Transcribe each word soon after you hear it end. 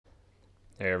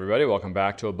Hey everybody, welcome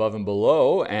back to Above and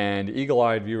Below, and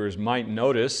eagle-eyed viewers might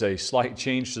notice a slight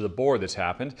change to the board that's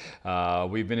happened.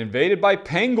 We've been invaded by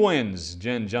penguins.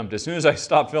 Jen jumped, as soon as I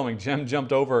stopped filming, Jen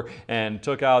jumped over and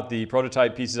took out the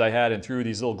prototype pieces I had and threw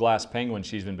these little glass penguins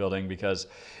she's been building because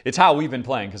it's how we've been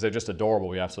playing, because they're just adorable.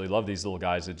 We absolutely love these little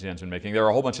guys that Jen's been making. There are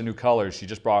a whole bunch of new colors she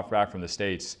just brought back from the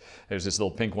States. There's this little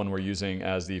pink one we're using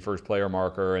as the first player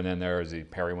marker, and then there's the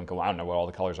periwinkle. I don't know what all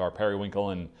the colors are,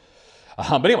 periwinkle and...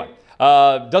 but anyway.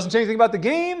 Doesn't change anything about the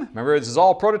game. Remember, this is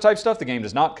all prototype stuff. The game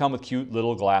does not come with cute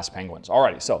little glass penguins.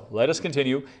 Alrighty, so let us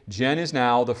continue. Jen is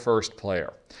now the first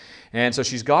player. And so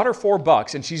she's got her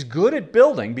 $4, and she's good at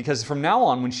building because from now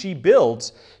on, when she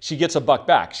builds, she gets $1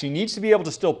 back. She needs to be able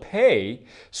to still pay.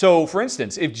 So, for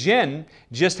instance, if Jen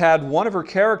just had one of her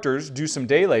characters do some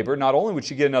day labor, not only would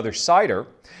she get another cider,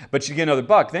 but she'd get another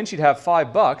 $1. Then she'd have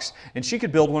 $5, and she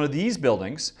could build one of these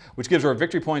buildings, which gives her a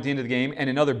victory point at the end of the game and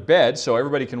another bed so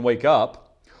everybody can wake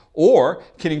up, or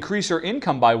can increase her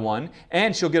income by 1,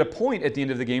 and she'll get a point at the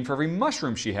end of the game for every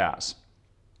mushroom she has.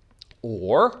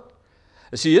 Or...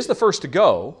 she is the first to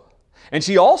go, and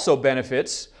she also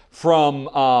benefits from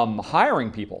hiring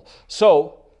people.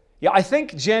 So, yeah, I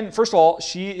think Jen, first of all,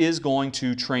 she is going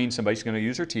to train somebody. She's going to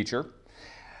use her teacher.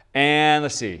 And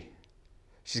let's see,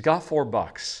 she's got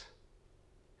 $4.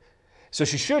 So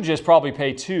she should just probably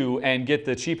pay 2 and get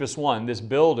the cheapest one, this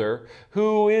builder,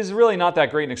 who is really not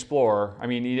that great an explorer. I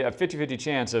mean, you have a 50-50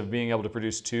 chance of being able to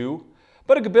produce 2,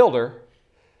 but a good builder.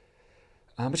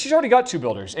 But she's already got 2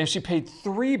 builders, and she paid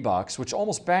 $3, which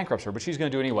almost bankrupts her, but she's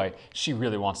going to do it anyway. She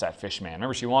really wants that fish man.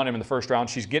 Remember, she wanted him in the first round.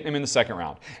 She's getting him in the second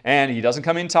round. And he doesn't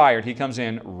come in tired. He comes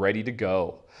in ready to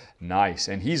go. Nice.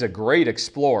 And he's a great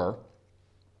explorer.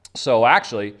 So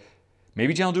actually,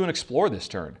 maybe Jen will do an explore this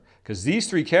turn, because these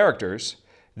 3 characters,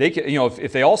 they can, you know,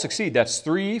 if they all succeed, that's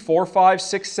 3, 4, 5,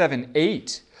 6, 7,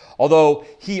 8. Although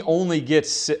he only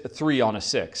gets 3 on a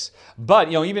 6. But,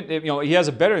 you know, even, you know, he has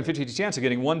a better than 50-50 chance of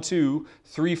getting 1, 2,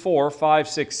 3, 4, 5,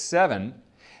 6, 7.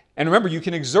 And remember, you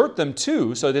can exert them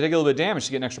too, so they take a little bit of damage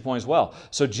to get an extra point as well.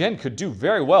 So Jen could do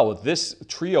very well with this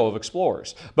trio of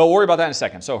explorers. But we'll worry about that in a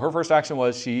second. So her first action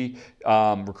was she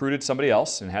recruited somebody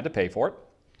else and had to pay for it.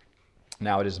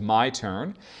 Now it is my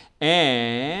turn.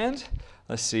 And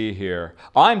let's see here.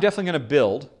 I'm definitely going to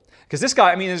build. Because this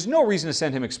guy, I mean, there's no reason to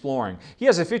send him exploring. He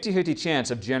has a 50-50 chance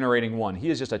of generating 1. He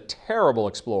is just a terrible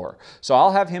explorer. So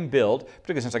I'll have him build,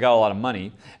 particularly since I got a lot of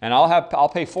money, and I'll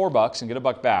pay $4 and get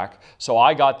 $1 back. So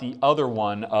I got the other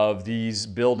one of these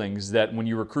buildings that when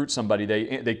you recruit somebody,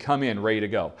 they come in ready to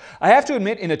go. I have to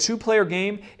admit, in a 2-player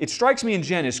game, it strikes me and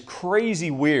Jen as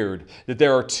crazy weird that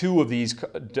there are 2 of these,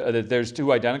 that there's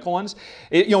 2 identical ones.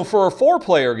 You know, for a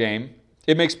 4-player game,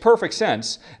 it makes perfect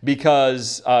sense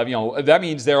because, you know, that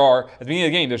means there are, at the beginning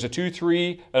of the game, there's a 2,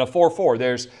 3, and a 4, 4.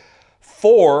 There's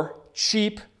 4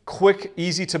 cheap, quick,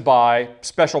 easy to buy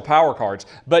special power cards.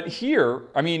 But here,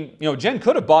 I mean, you know, Jen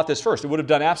could have bought this first. It would have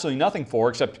done absolutely nothing for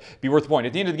her except be worth a point.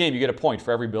 At the end of the game, you get a point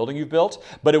for every building you've built,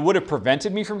 but it would have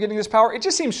prevented me from getting this power. It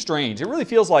just seems strange. It really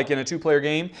feels like in a 2-player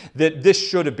game that this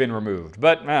should have been removed.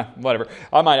 But, whatever.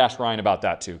 I might ask Ryan about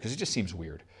that too, because it just seems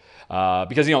weird.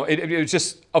 Because, you know, it's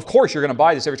just, of course you're going to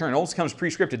buy this every turn. It almost comes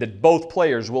pre-scripted that both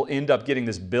players will end up getting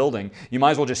this building. You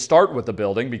might as well just start with the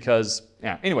building because,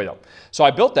 yeah, anyway though. So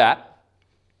I built that.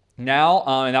 Now,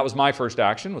 and that was my first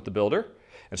action with the builder.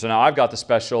 And so now I've got the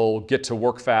special get to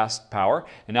work fast power.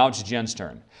 And now it's Jen's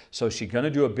turn. So she's going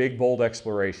to do a big, bold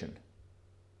exploration.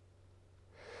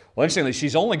 Well, interestingly,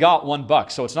 she's only got $1,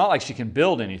 so it's not like she can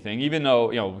build anything, even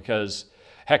though, you know, because...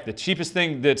 heck, the cheapest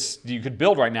thing that you could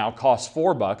build right now costs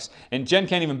 $4, and Jen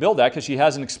can't even build that because she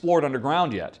hasn't explored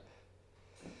underground yet.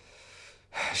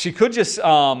 She could just, you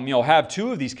know, have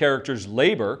 2 of these characters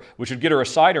labor, which would get her a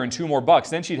cider and 2 more bucks.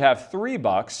 Then she'd have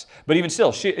 $3, but even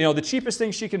still, you know, the cheapest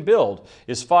thing she can build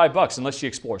is $5 unless she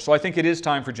explores. So I think it is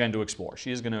time for Jen to explore.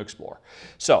 She is going to explore.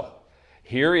 So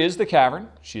here is the cavern.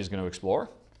 She is going to explore.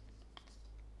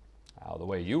 Out of the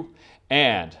way, you.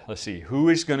 And let's see, who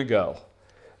is going to go?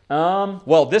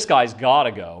 Well, this guy's got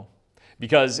to go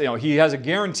because, you know, he has a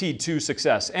guaranteed 2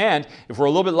 success. And if we're a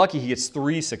little bit lucky, he gets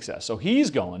 3 success. So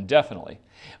he's going, definitely.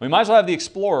 We might as well have the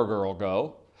Explorer girl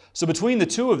go. So between the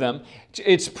 2 of them,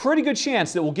 it's a pretty good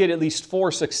chance that we'll get at least 4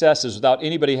 successes without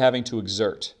anybody having to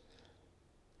exert.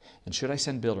 And should I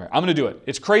send Builder? I'm going to do it.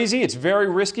 It's crazy. It's very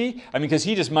risky. I mean, because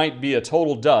he just might be a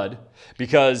total dud.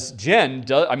 Because Jen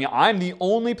does, I mean, I'm the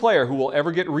only player who will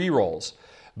ever get rerolls.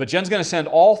 But Jen's going to send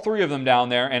all 3 of them down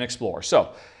there and explore.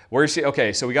 So, where's she?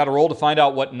 Okay, so we got to roll to find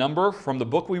out what number from the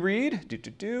book we read.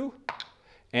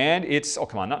 And it's, oh,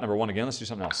 come on, not number 1 again. Let's do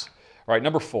something else. All right,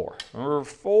 number 4. Number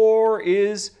 4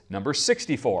 is number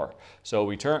 64.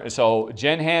 So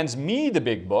Jen hands me the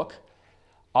big book.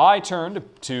 I turn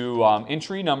to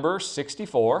entry number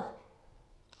 64.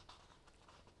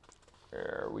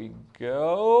 There we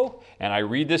go. And I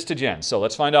read this to Jen. So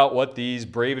let's find out what these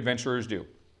brave adventurers do.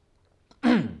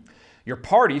 Your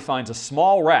party finds a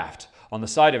small raft on the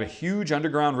side of a huge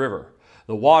underground river.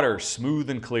 The water smooth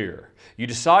and clear. You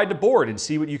decide to board and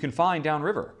see what you can find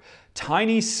downriver.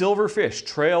 Tiny silver fish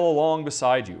trail along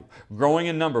beside you, growing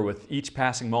in number with each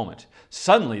passing moment.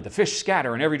 Suddenly, the fish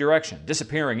scatter in every direction,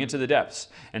 disappearing into the depths,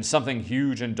 and something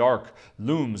huge and dark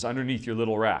looms underneath your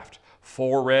little raft.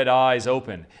 4 red eyes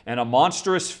open, and a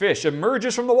monstrous fish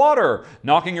emerges from the water,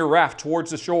 knocking your raft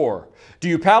towards the shore. Do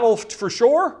you paddle for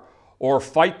shore or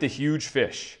fight the huge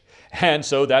fish? And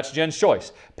so that's Jen's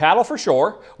choice. Paddle for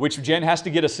shore, which Jen has to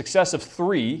get a success of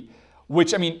 3,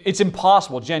 which, I mean, it's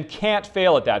impossible. Jen can't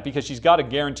fail at that because she's got a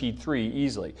guaranteed 3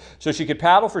 easily. So she could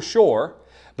paddle for shore,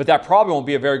 but that probably won't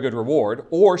be a very good reward,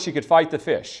 or she could fight the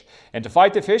fish. And to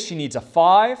fight the fish, she needs a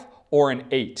 5 or an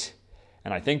 8.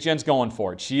 And I think Jen's going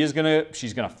for it. She's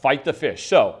gonna fight the fish.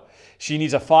 So she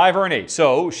needs a 5 or an 8.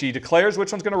 So she declares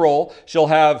which one's gonna roll. She'll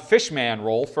have Fishman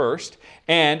roll first.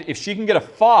 And if she can get a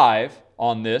 5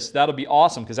 on this, that'll be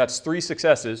awesome because that's 3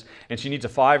 successes, and she needs a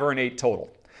 5 or an 8 total.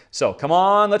 So come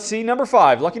on, let's see number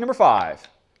 5, lucky number 5.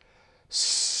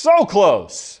 So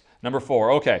close. Number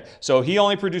 4, okay. So he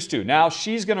only produced 2. Now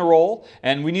she's gonna roll,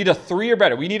 and we need a 3 or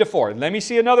better. We need a 4. Let me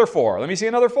see another 4. Let me see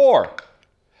another 4.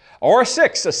 Or a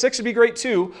 6. A 6 would be great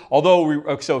too,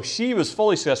 although, so she was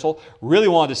fully successful, really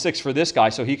wanted a 6 for this guy,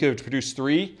 so he could have produced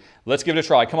 3. Let's give it a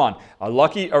try, come on. A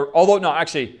lucky, or although, no,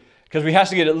 actually, because we have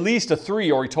to get at least a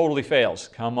 3 or he totally fails.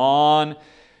 Come on.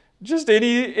 Just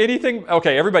anything.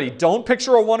 Okay, everybody, don't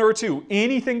picture a 1 or a 2.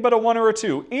 Anything but a 1 or a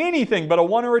 2. Anything but a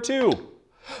 1 or a 2.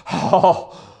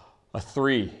 Oh, a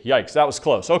 3. Yikes, that was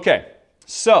close. Okay,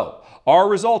 so our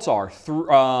results are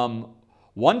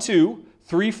 1, 2,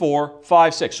 3, 4,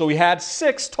 5, 6. So we had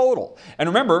 6 total. And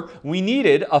remember, we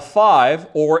needed a 5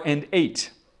 or an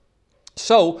 8.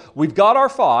 So we've got our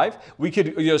 5. We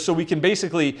could, so we can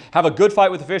basically have a good fight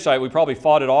with the fish. We probably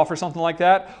fought it off or something like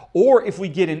that. Or if we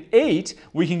get an 8,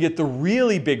 we can get the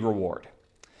really big reward.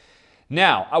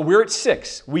 Now, we're at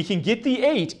 6. We can get the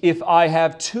 8 if I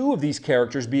have 2 of these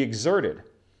characters be exerted,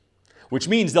 which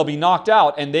means they'll be knocked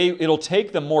out and it'll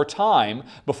take them more time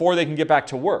before they can get back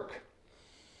to work.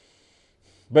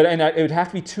 It would have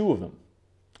to be 2 of them.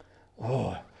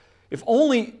 Oh. If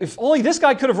only this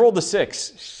guy could have rolled the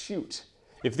 6. Shoot.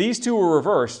 If these 2 were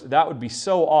reversed, that would be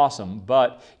so awesome.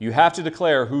 But you have to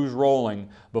declare who's rolling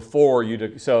before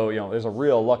you so, you know, there's a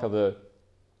real luck of the...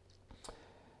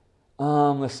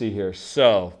 let's see here.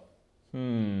 So,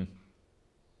 if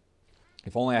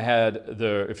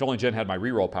only Jen had my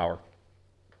reroll power.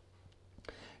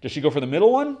 Does she go for the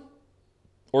middle one?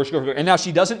 Or does she go for and now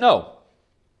she doesn't know.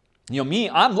 You know, me,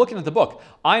 I'm looking at the book.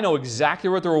 I know exactly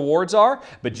what the rewards are,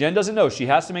 but Jen doesn't know. She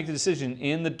has to make the decision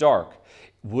in the dark.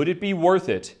 Would it be worth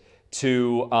it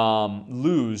to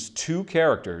lose 2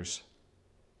 characters?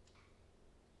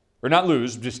 Or not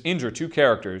lose, just injure 2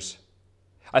 characters.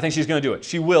 I think she's going to do it.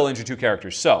 She will injure 2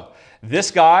 characters. So,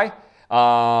 this guy, you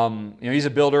know, he's a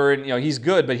builder, and you know, he's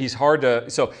good, but he's hard to...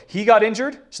 So, he got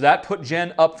injured, so that put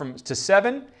Jen up to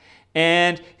 7.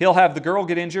 And he'll have the girl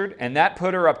get injured, and that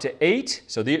put her up to 8.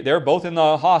 So they're both in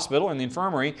the hospital, in the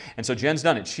infirmary, and so Jen's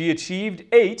done it. She achieved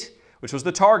 8, which was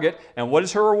the target, and what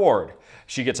is her reward?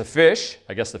 She gets a fish,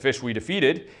 I guess the fish we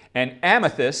defeated, an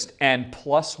amethyst, and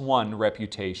 +1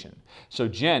 reputation. So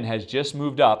Jen has just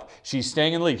moved up. She's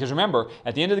staying in the lead. Because remember,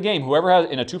 at the end of the game,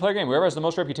 in a 2-player game, whoever has the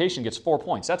most reputation gets 4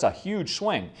 points. That's a huge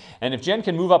swing. And if Jen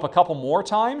can move up a couple more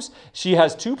times, she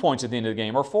has 2 points at the end of the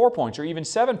game, or 4 points, or even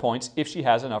 7 points if she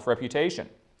has enough reputation.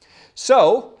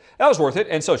 So that was worth it.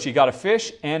 And so she got a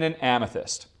fish and an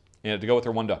amethyst, you know, to go with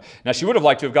her 1 dog. Now, she would have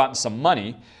liked to have gotten some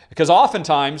money, because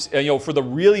oftentimes, you know, for the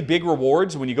really big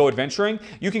rewards when you go adventuring,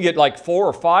 you can get like 4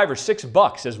 or 5 or 6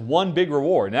 bucks as one big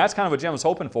reward. And that's kind of what Jen was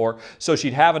hoping for, so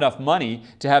she'd have enough money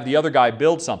to have the other guy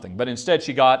build something. But instead,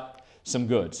 she got some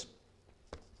goods.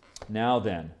 Now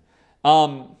then,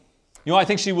 you know what I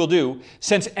think she will do?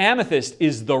 Since amethyst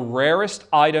is the rarest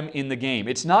item in the game,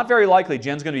 it's not very likely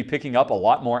Jen's going to be picking up a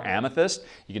lot more amethyst.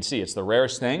 You can see it's the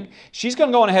rarest thing. She's going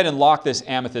to go ahead and lock this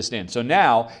amethyst in. So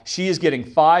now she is getting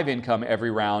 5 income every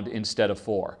round instead of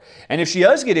 4. And if she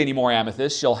does get any more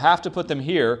amethyst, she'll have to put them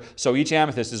here, so each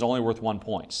amethyst is only worth 1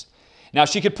 point. Now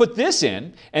she could put this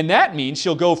in, and that means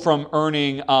she'll go from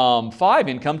earning 5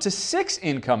 income to 6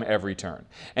 income every turn.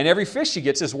 And every fish she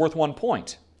gets is worth 1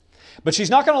 point. But she's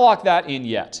not going to lock that in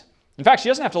yet. In fact, she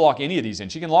doesn't have to lock any of these in.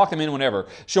 She can lock them in whenever.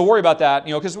 She'll worry about that,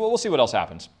 because we'll see what else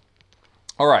happens.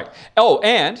 All right. Oh,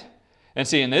 and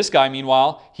see, and this guy,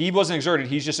 meanwhile, he wasn't exerted.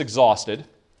 He's just exhausted.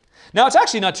 Now, it's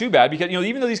actually not too bad because,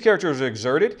 even though these characters are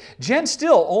exerted, Jen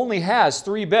still only has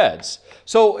 3 beds.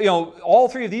 So, all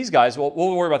 3 of these guys, we'll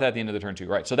worry about that at the end of the turn too.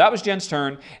 Right, so that was Jen's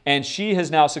turn, and she has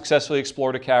now successfully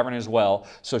explored a cavern as well,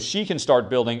 so she can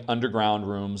start building underground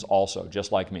rooms also,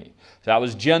 just like me. So that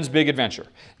was Jen's big adventure.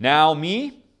 Now,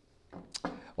 me,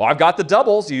 well, I've got the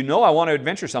doubles. I want to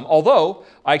adventure some, although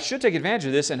I should take advantage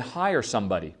of this and hire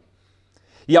somebody.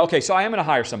 Yeah, okay, so I am going to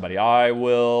hire somebody. I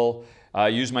will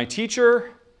use my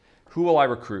teacher. Who will I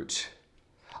recruit?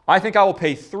 I think I will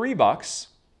pay $3.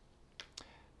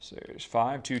 So there's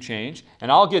 5, 2 change.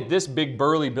 And I'll get this big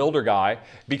burly builder guy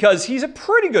because he's a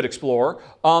pretty good explorer.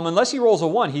 Unless he rolls a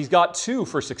 1, he's got 2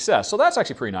 for success. So that's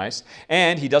actually pretty nice.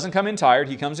 And he doesn't come in tired.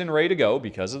 He comes in ready to go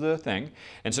because of the thing.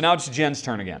 And so now it's Jen's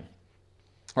turn again.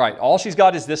 All right, all she's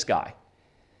got is this guy.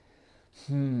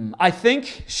 I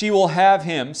think she will have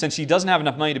him, since she doesn't have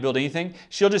enough money to build anything,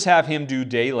 she'll just have him do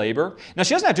day labor. Now,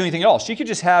 she doesn't have to do anything at all. She could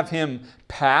just have him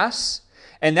pass,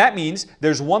 and that means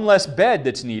there's 1 less bed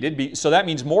that's needed, so that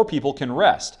means more people can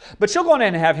rest. But she'll go on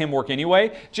and have him work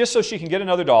anyway, just so she can get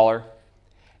another $1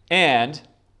 and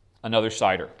another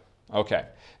cider. Okay.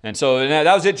 And so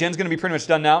that was it. Jen's going to be pretty much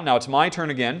done now. Now it's my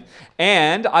turn again.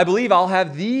 And I believe I'll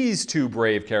have these 2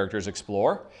 brave characters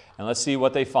explore. And let's see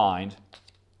what they find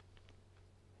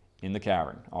in the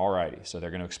cavern. Alrighty, so they're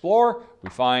going to explore.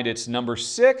 We find it's number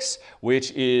 6,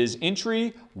 which is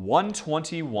entry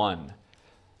 121.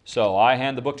 So I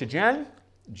hand the book to Jen.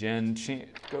 Jen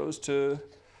goes to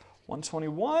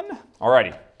 121.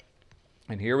 Alrighty,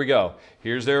 and here we go.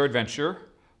 Here's their adventure,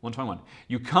 121.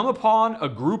 You come upon a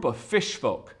group of fish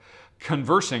folk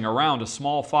conversing around a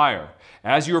small fire.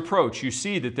 As you approach, you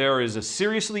see that there is a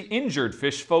seriously injured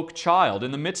fish folk child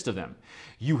in the midst of them.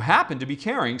 You happen to be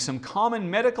carrying some common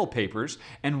medical papers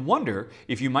and wonder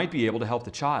if you might be able to help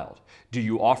the child. Do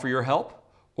you offer your help,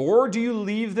 or do you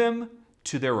leave them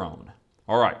to their own?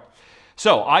 All right,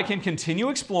 so I can continue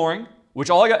exploring, which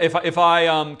all I got, if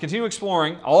I continue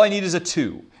exploring, all I need is a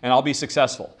 2, and I'll be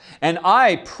successful. And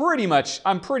I'm pretty much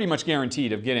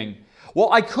guaranteed of getting,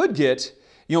 well, I could get,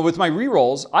 with my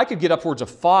rerolls, I could get upwards of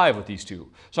 5 with these 2.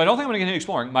 So I don't think I'm going to continue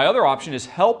exploring. My other option is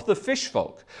help the fish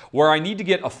folk, where I need to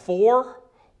get a 4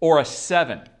 or a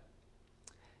 7.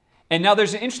 And now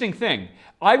there's an interesting thing.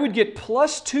 I would get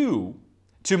 +2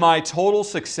 to my total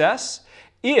success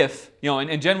if,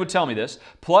 and Jen would tell me this,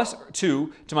 +2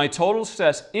 to my total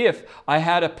success if I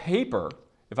had a paper,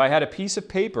 if I had a piece of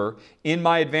paper in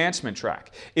my advancement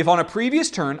track. If on a previous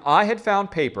turn I had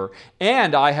found paper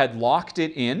and I had locked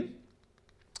it in,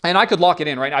 and I could lock it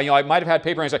in right now, I might have had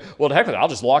paper and I say, well, to heck with it, I'll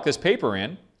just lock this paper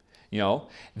in,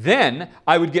 then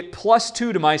I would get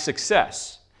 +2 to my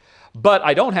success. But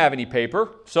I don't have any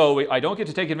paper, so I don't get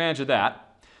to take advantage of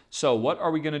that. So what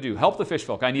are we going to do? Help the fish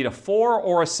folk. I need a 4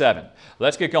 or a 7.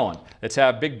 Let's get going. Let's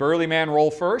have Big Burly Man roll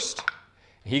first.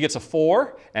 He gets a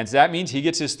 4, and so that means he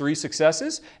gets his 3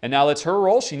 successes. And now let's her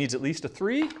roll. She needs at least a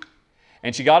 3.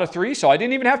 And she got a 3, so I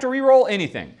didn't even have to re-roll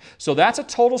anything. So that's a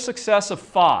total success of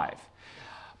 5.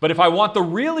 But if I want the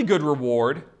really good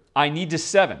reward, I need to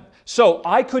 7. So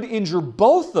I could injure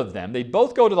both of them. They'd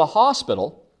both go to the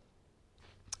hospital.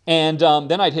 And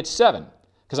then I'd hit 7,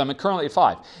 because I'm currently at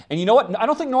 5. And you know what? I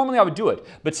don't think normally I would do it.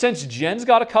 But since Jen's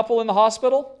got a couple in the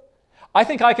hospital, I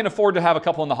think I can afford to have a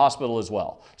couple in the hospital as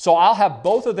well. So I'll have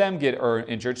both of them get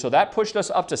injured. So that pushed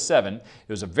us up to 7. It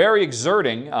was a very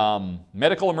exerting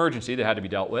medical emergency that had to be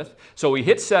dealt with. So we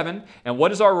hit 7. And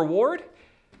what is our reward?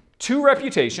 2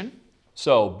 reputation.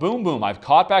 So boom, boom. I've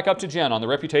caught back up to Jen on the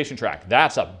reputation track.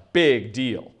 That's a big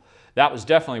deal. That was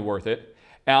definitely worth it.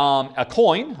 A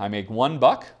coin, I make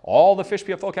 $1, all the fish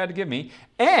folk had to give me,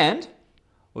 and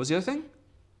what was the other thing?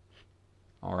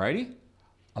 Alrighty,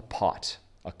 a pot,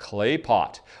 a clay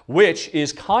pot, which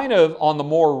is kind of on the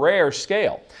more rare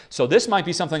scale. So this might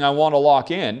be something I want to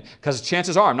lock in, because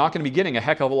chances are I'm not going to be getting a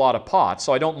heck of a lot of pots,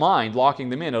 so I don't mind locking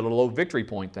them in at a low victory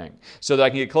point thing, so that I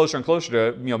can get closer and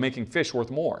closer to making fish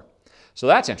worth more. So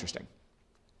that's interesting.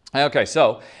 Okay,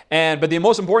 so, but the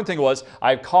most important thing was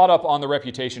I've caught up on the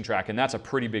reputation track, and that's a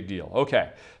pretty big deal. Okay,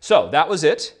 so that was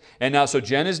it. And now, so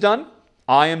Jen is done.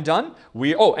 I am done.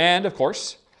 And of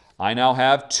course, I now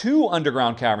have 2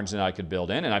 underground caverns that I could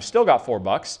build in, and I've still got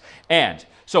 $4. And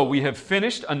so we have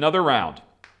finished another round.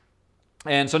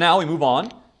 And so now we move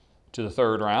on to the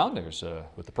 3rd round. There's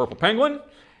with the purple penguin.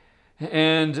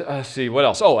 And let's see, what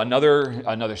else? Oh,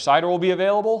 another cider will be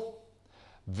available.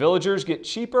 Villagers get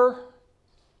cheaper.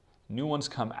 New ones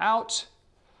come out.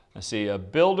 Let's see, a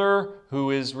builder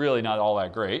who is really not all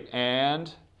that great,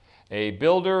 and a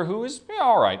builder who is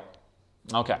all right.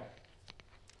 Okay.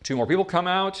 2 more people come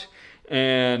out,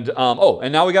 and oh,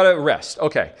 and now we got to rest.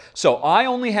 Okay, so I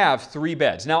only have 3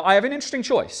 beds. Now, I have an interesting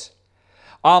choice.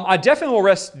 I definitely will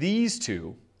rest these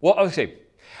 2. Well, okay,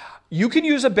 you can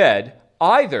use a bed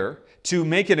either to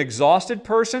make an exhausted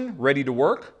person ready to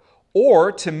work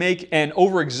or to make an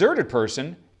overexerted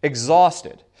person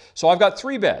exhausted. So I've got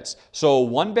 3 beds. So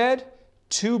 1 bed,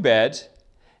 2 beds,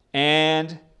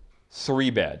 and 3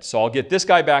 beds. So I'll get this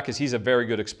guy back because he's a very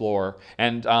good explorer.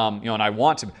 And, and I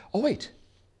want to... Oh, wait.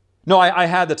 No, I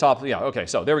had the top... Yeah, okay,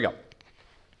 so there we go.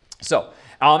 So,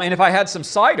 and if I had some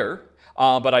cider...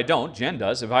 but I don't, Jen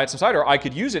does. If I had some cider, I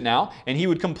could use it now, and he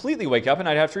would completely wake up, and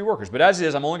I'd have 3 workers. But as it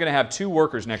is, I'm only going to have 2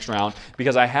 workers next round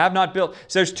because I have not built...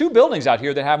 So there's 2 buildings out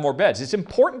here that have more beds. It's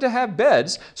important to have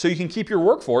beds so you can keep your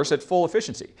workforce at full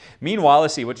efficiency. Meanwhile,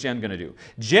 let's see, what's Jen going to do?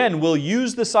 Jen will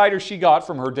use the cider she got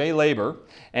from her day labor,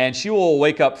 and she will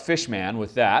wake up Fishman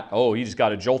with that. Oh, he just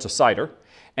got a jolt of cider.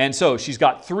 And so she's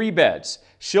got 3 beds.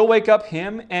 She'll wake up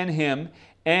him,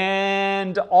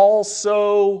 and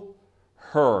also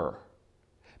her.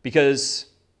 Because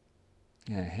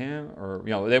him or,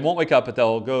 they won't wake up, but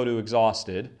they'll go to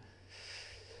exhausted.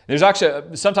 There's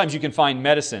actually, sometimes you can find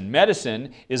medicine.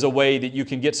 Medicine is a way that you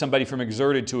can get somebody from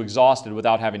exerted to exhausted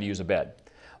without having to use a bed.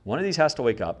 One of these has to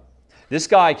wake up. This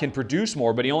guy can produce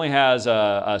more, but he only has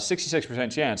a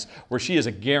 66% chance, where she is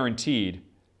a guaranteed.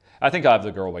 I think I'll have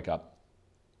the girl wake up.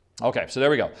 Okay, so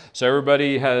there we go. So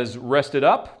everybody has rested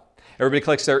up. Everybody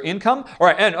collects their income. All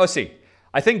right, and let's see.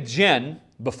 I think Jen...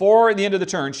 Before the end of the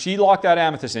turn, she locked that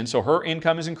amethyst in, so her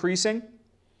income is increasing.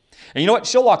 And you know what?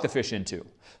 She'll lock the fish in too.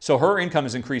 So her income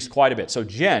has increased quite a bit. So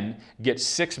Jen gets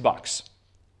 $6.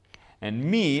 And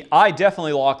me, I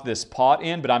definitely locked this pot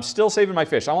in, but I'm still saving my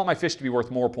fish. I want my fish to be worth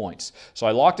more points. So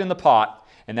I locked in the pot,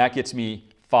 and that gets me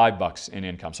 $5 in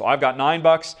income. So I've got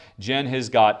 $9. Jen has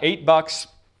got $8.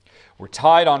 We're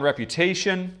tied on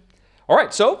reputation. All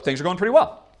right, so things are going pretty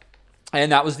well.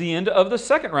 And that was the end of the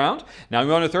second round. Now we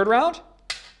go on to the third round.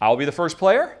 I'll be the first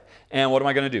player, and what am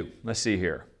I going to do? Let's see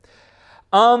here.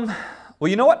 Well,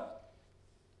 you know what?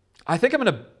 I think I'm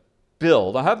going to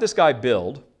build. I'll have this guy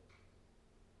build.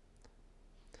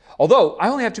 Although, I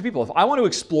only have 2 people. If I want to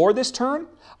explore this turn,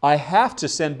 I have to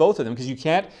send both of them because you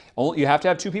can't, you have to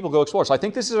have 2 people go explore. So I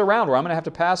think this is a round where I'm going to have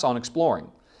to pass on exploring.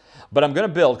 But I'm going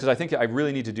to build because I think I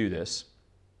really need to do this.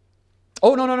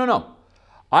 Oh, no.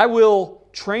 I will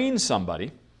train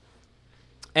somebody.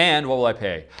 And what will I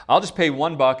pay? I'll just pay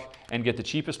 $1 and get the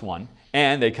cheapest one.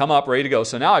 And they come up ready to go.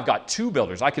 So now I've got 2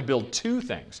 builders. I could build 2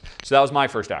 things. So that was my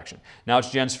first action. Now it's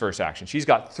Jen's first action. She's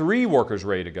got 3 workers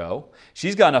ready to go.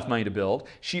 She's got enough money to build.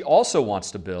 She also wants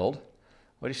to build.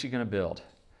 What is she going to build?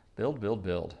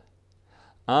 Build.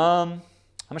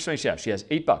 How much money does she have? She has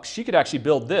 $8. She could actually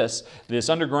build this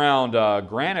underground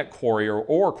granite quarry or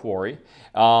ore quarry,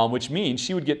 which means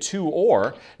she would get 2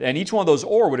 ore, and each one of those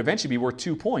ore would eventually be worth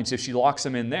 2 points if she locks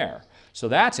them in there. So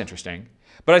that's interesting.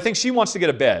 But I think she wants to get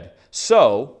a bed.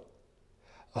 So,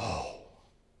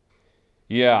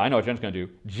 yeah, I know what Jen's going to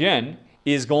do. Jen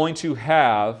is going to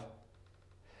have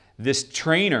this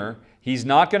trainer. He's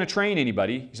not going to train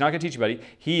anybody. He's not going to teach anybody.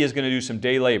 He is going to do some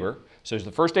day labor. So there's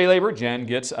the first day labor. Jen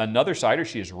gets another cider.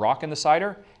 She is rocking the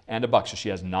cider and $1. So she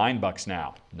has $9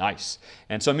 now. Nice.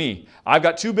 And so me, I've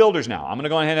got 2 builders now. I'm going to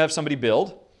go ahead and have somebody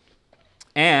build.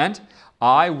 And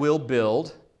I will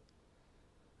build,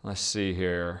 let's see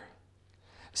here.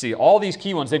 See, all these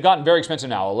key ones, they've gotten very expensive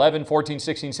now. 11, 14,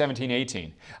 16, 17,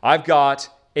 18. I've got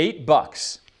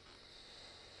 $8.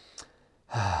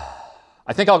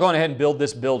 I think I'll go ahead and build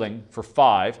this building for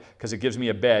 5 because it gives me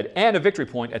a bed and a victory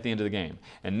point at the end of the game.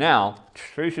 And now,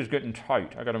 space is getting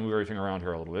tight. I got to move everything around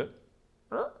here a little bit.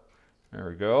 There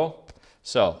we go.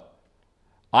 So,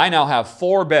 I now have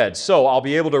 4 beds, so I'll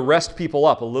be able to rest people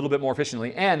up a little bit more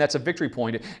efficiently, and that's a victory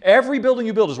point. Every building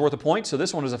you build is worth a point, so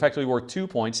this one is effectively worth 2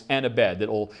 points and a bed that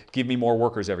will give me more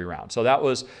workers every round. So that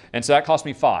cost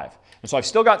me 5. And so I've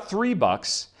still got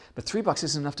 $3, but $3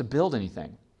 isn't enough to build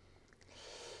anything.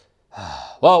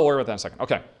 Well, we'll worry about that in a second.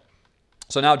 Okay,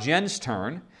 so now Jen's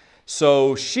turn.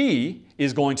 So she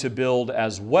is going to build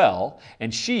as well,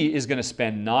 and she is going to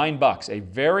spend $9, a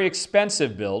very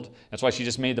expensive build. That's why she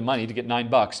just made the money to get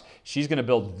 $9. She's going to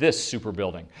build this super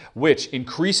building, which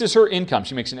increases her income.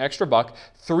 She makes an extra $1,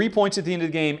 3 points at the end of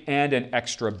the game, and an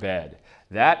extra bed.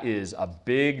 That is a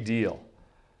big deal.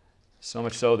 So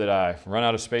much so that I've run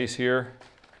out of space here.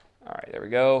 All right, there we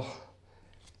go.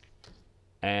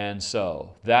 And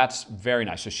so that's very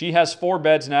nice. So she has 4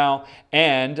 beds now.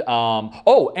 And,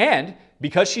 and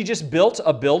because she just built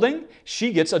a building,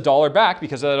 she gets $1 back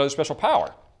because of that other special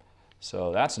power.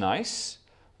 So that's nice.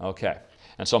 Okay,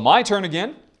 and so my turn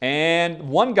again. And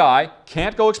one guy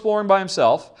can't go exploring by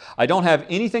himself. I don't have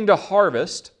anything to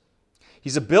harvest.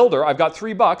 He's a builder. I've got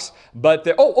 $3, but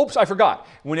oops, I forgot.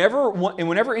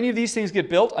 Whenever any of these things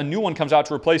get built, a new one comes out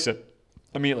to replace it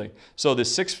immediately. So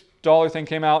this $6 thing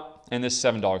came out, and this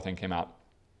 $7 thing came out.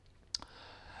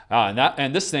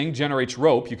 And this thing generates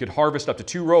rope. You could harvest up to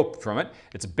 2 rope from it.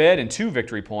 It's a bed and 2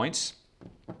 victory points.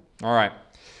 All right.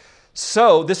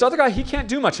 So this other guy, he can't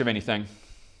do much of anything.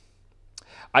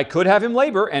 I could have him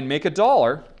labor and make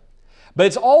 $1, but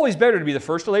it's always better to be the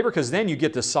first to labor because then you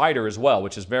get the cider as well,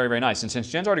 which is very, very nice. And since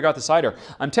Jen's already got the cider,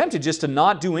 I'm tempted just to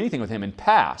not do anything with him and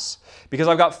pass because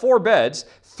I've got 4 beds.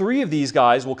 3 of these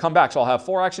guys will come back, so I'll have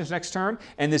 4 actions next turn,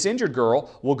 and this injured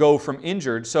girl will go from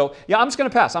injured. So yeah, I'm just going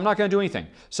to pass. I'm not going to do anything.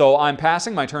 So I'm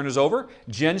passing. My turn is over.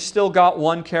 Jen's still got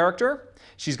 1 character.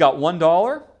 She's got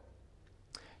 $1.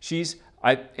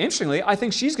 Interestingly, I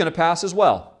think she's going to pass as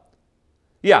well.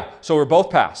 Yeah, so we're both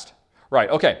passed. Right,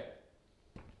 okay.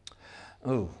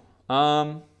 Oh,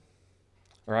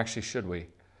 or actually, should we?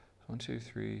 1, 2,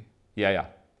 3. Yeah.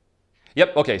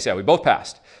 Yep, okay, so yeah, we both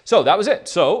passed. So that was it.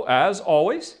 So, as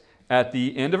always, at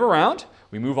the end of a round,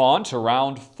 we move on to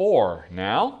round 4.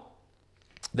 Now,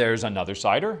 there's another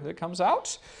cider that comes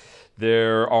out.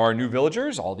 There are new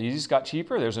villagers. All these got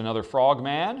cheaper. There's another frog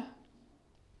man.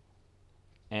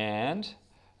 And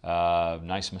a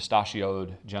nice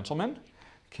mustachioed gentleman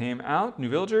came out, new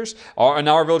villagers. And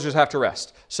now our villagers have to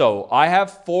rest. So I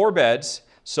have 4 beds.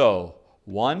 So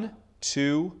 1,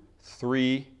 2,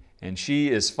 3, and she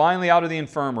is finally out of the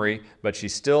infirmary, but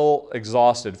she's still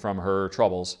exhausted from her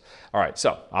troubles. All right,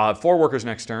 so I'll have 4 workers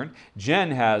next turn.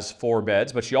 Jen has 4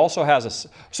 beds, but she also has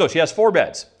so she has 4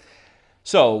 beds.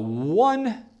 So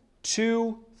 1,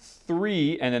 2,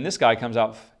 3, and then this guy comes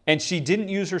out, and she didn't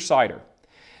use her cider.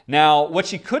 Now, what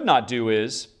she could not do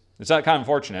is, it's not kind of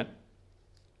unfortunate,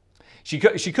 she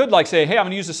could like say, hey, I'm going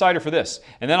to use the cider for this.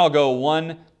 And then I'll go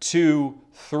 1, 2,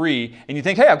 3. And you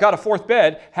think, hey, I've got a 4th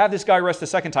bed. Have this guy rest the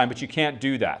 2nd time. But you can't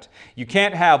do that. You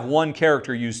can't have one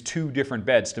character use 2 different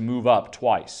beds to move up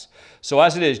twice. So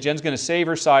as it is, Jen's going to save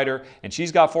her cider. And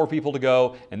she's got 4 people to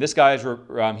go. And this guy is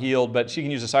healed. But she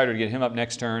can use the cider to get him up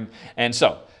next turn. And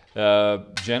so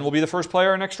Jen will be the first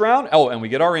player next round. Oh, and we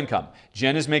get our income.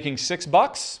 Jen is making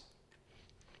 $6.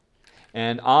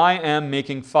 And I am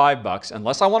making $5,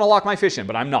 unless I want to lock my fish in,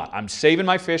 but I'm not. I'm saving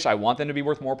my fish. I want them to be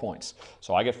worth more points.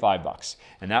 So I get $5.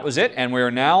 And that was it. And we're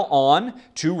now on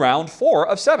to round 4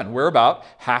 of 7. We're about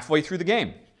halfway through the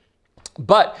game.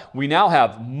 But we now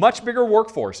have much bigger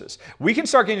workforces. We can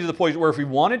start getting to the point where if we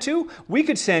wanted to, we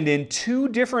could send in 2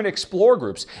 different explore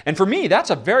groups. And for me, that's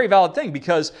a very valid thing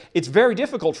because it's very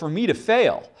difficult for me to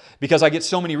fail because I get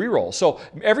so many rerolls. So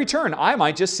every turn, I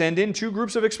might just send in 2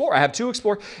 groups of explore. I have 2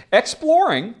 explore.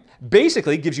 Exploring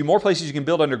basically gives you more places you can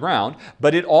build underground,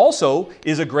 but it also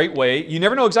is a great way. You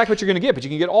never know exactly what you're going to get, but you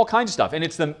can get all kinds of stuff. And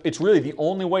it's really the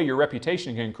only way your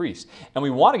reputation can increase. And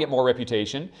we want to get more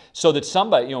reputation so that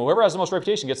somebody, whoever has the most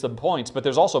reputation gets the points, but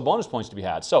there's also bonus points to be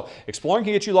had. So exploring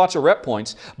can get you lots of rep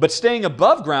points, but staying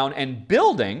above ground and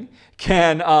building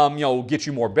can get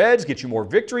you more beds, get you more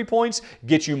victory points,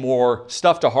 get you more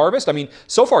stuff to harvest. I mean,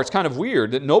 so far it's kind of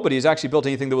weird that nobody has actually built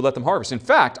anything that would let them harvest. In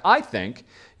fact, I think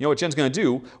what Jen's going to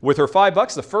do with her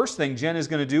 $5, the first thing Jen is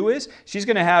going to do is she's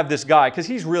going to have this guy, because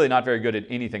he's really not very good at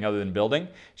anything other than building.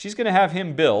 She's going to have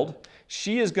him build.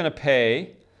 She is going to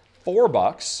pay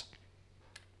 $4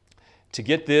 to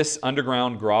get this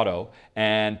underground grotto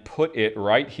and put it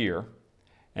right here.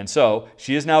 And so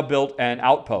she has now built an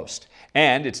outpost.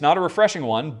 And it's not a refreshing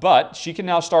one, but she can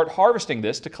now start harvesting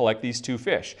this to collect these 2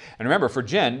 fish. And remember, for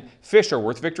Jen, fish are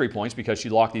worth victory points because she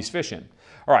locked these fish in.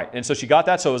 All right, and so she got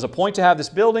that. So it was a point to have this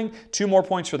building, 2 more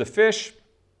points for the fish,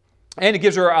 and it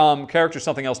gives her character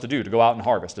something else to do, to go out and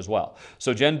harvest as well.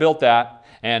 So Jen built that,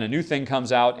 and a new thing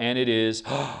comes out, and it is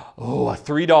a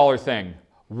 $3 thing,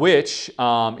 which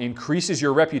increases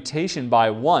your reputation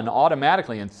by 1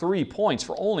 automatically and 3 points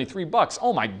for only $3.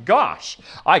 Oh my gosh,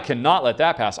 I cannot let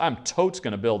that pass. I'm totes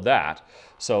going to build that.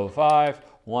 So 5,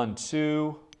 1,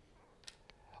 2.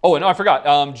 Oh, and no, I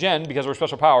forgot. Jen, because of her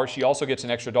special power, she also gets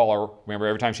an extra $1. Remember,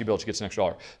 every time she builds, she gets an extra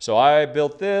 $1. So I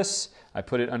built this. I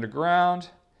put it underground.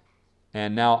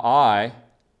 And now I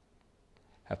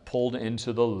have pulled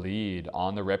into the lead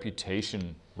on the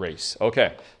reputation race.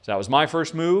 Okay, so that was my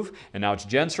first move. And now it's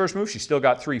Jen's first move. She's still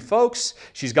got 3 folks.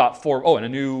 She's got 4. Oh, and a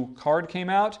new card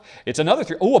came out. It's another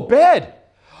 3. Oh, a bed.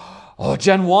 Oh,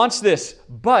 Jen wants this.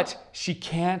 But she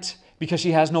can't because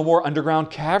she has no more underground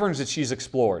caverns that she's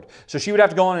explored. So she would have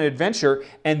to go on an adventure,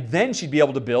 and then she'd be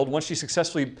able to build once she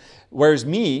successfully, whereas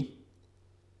me,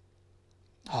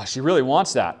 oh, she really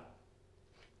wants that.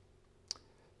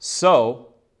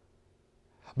 So,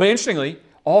 but interestingly,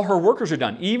 all her workers are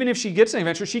done. Even if she gets an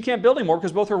adventure, she can't build anymore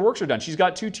because both her works are done. She's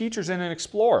got 2 teachers and an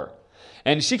explorer.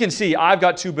 And she can see, I've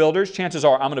got 2 builders. Chances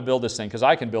are I'm going to build this thing because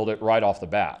I can build it right off the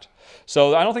bat.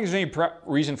 So I don't think there's any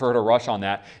reason for her to rush on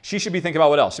that. She should be thinking about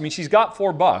what else. I mean, she's got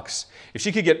 $4. If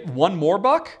she could get 1 more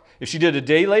buck, if she did a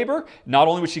day labor, not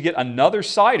only would she get another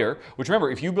cider, which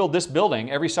remember, if you build this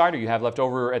building, every cider you have left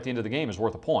over at the end of the game is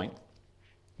worth a point.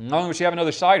 Not only would she have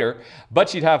another cider, but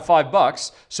she'd have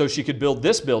 $5, so she could build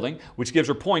this building, which gives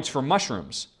her points for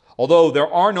mushrooms. Although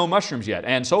there are no mushrooms yet,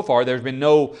 and so far there's been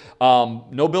no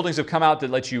buildings have come out that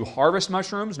let you harvest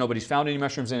mushrooms. Nobody's found any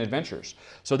mushrooms in adventures.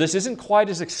 So this isn't quite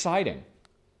as exciting.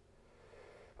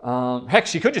 Heck,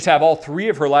 she could just have all 3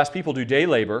 of her last people do day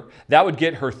labor. That would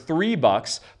get her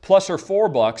 $3, plus her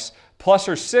 $4, plus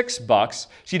her $6.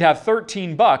 She'd have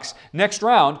 $13. Next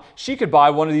round, she could buy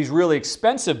one of these really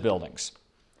expensive buildings,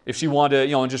 if she wanted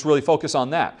to, and just really focus on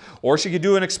that. Or she could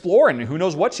do an explore, and who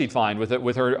knows what she'd find with it,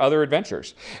 with her other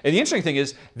adventures. And the interesting thing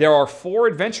is, there are 4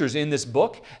 adventures in this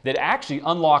book that actually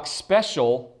unlock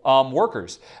special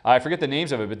workers. I forget the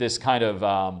names of it, but this kind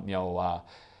of,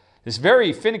 this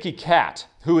very finicky cat,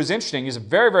 who is interesting, is a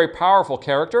very, very powerful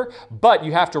character, but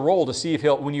you have to roll to see if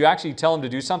when you actually tell him to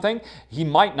do something, he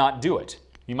might not do it.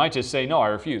 He might just say, no, I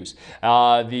refuse.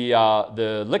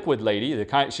 The liquid lady,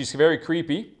 she's very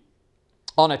creepy.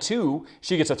 On a 2,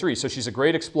 she gets a 3, so she's a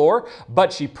great explorer,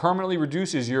 but she permanently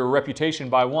reduces your reputation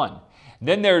by 1.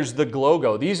 Then there's the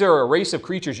Glogo. These are a race of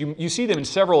creatures. You see them in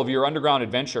several of your underground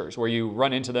adventures where you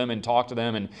run into them and talk to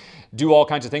them and do all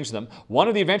kinds of things to them. One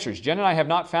of the adventures, Jen and I have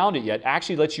not found it yet,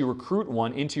 actually lets you recruit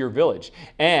one into your village.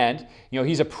 And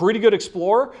he's a pretty good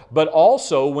explorer, but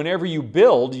also whenever you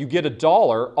build, you get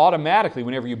 $1 automatically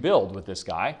whenever you build with this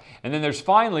guy. And then there's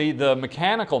finally the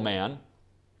Mechanical Man,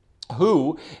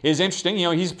 who is interesting.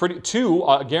 He's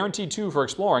guaranteed 2 for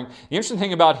exploring. The interesting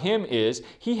thing about him is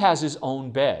he has his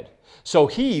own bed. So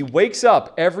he wakes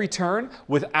up every turn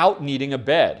without needing a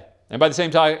bed. And by the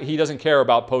same time, he doesn't care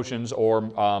about potions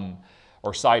or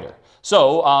cider.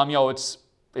 So,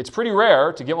 it's pretty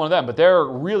rare to get one of them, but they're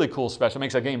really cool special. It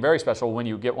makes a game very special when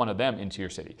you get one of them into your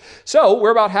city. So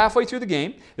we're about halfway through the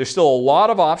game. There's still a lot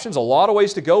of options, a lot of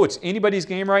ways to go. It's anybody's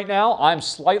game right now. I'm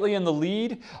slightly in the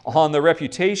lead on the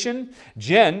reputation.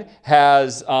 Jen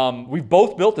has, we've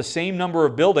both built the same number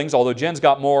of buildings, although Jen's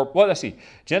got more. Well, let's see.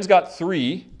 Jen's got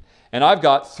 3, and I've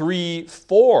got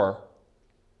 4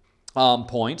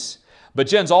 points. But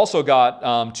Jen's also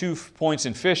got 2 points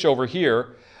in fish over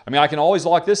here. I mean, I can always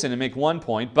lock this in and make 1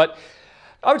 point, but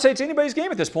I would say it's anybody's game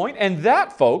at this point. And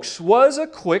that, folks, was a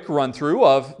quick run through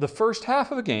of the first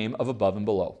half of a game of Above and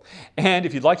Below. And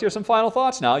if you'd like to hear some final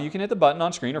thoughts now, you can hit the button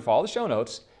on screen or follow the show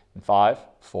notes in 5,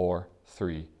 4,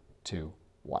 3, 2,